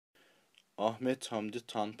Ahmet Hamdi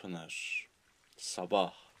Tanpınar.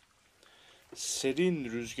 Sabah. Serin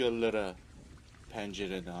rüzgarlara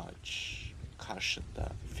pencereni aç.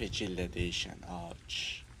 Karşında fecille değişen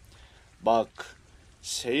ağaç. Bak,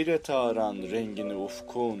 seyret ağaran rengini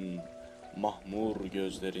ufkun. Mahmur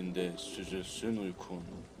gözlerinde süzülsün uykun.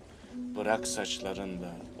 Bırak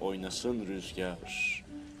saçlarında oynasın rüzgar.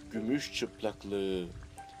 Gümüş çıplaklığı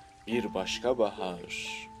bir başka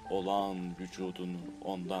bahar. Olan vücudunu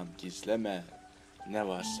ondan gizleme. Ne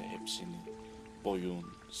varsa hepsini boyun,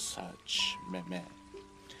 saç, meme.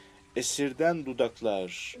 Esirden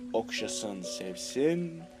dudaklar okşasın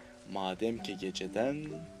sevsin. Madem ki geceden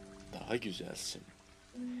daha güzelsin.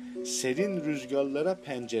 Serin rüzgarlara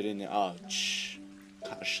pencereni aç.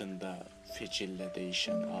 Karşında fecille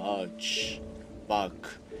değişen ağaç.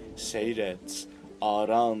 Bak, seyret,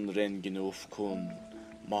 ağaran rengini ufkun.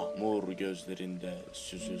 Mahmur gözlerinde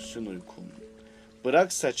süzülsün uykun.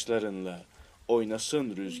 Bırak saçlarınla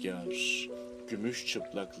oynasın rüzgar. Gümüş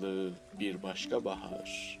çıplaklığı bir başka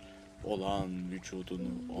bahar. Olan vücudunu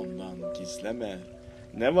ondan gizleme.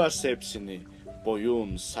 Ne varsa hepsini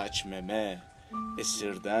boyun, saç, meme.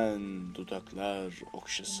 Esirden dudaklar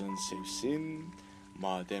okşasın sevsin.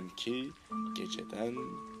 Madem ki geceden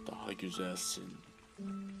daha güzelsin.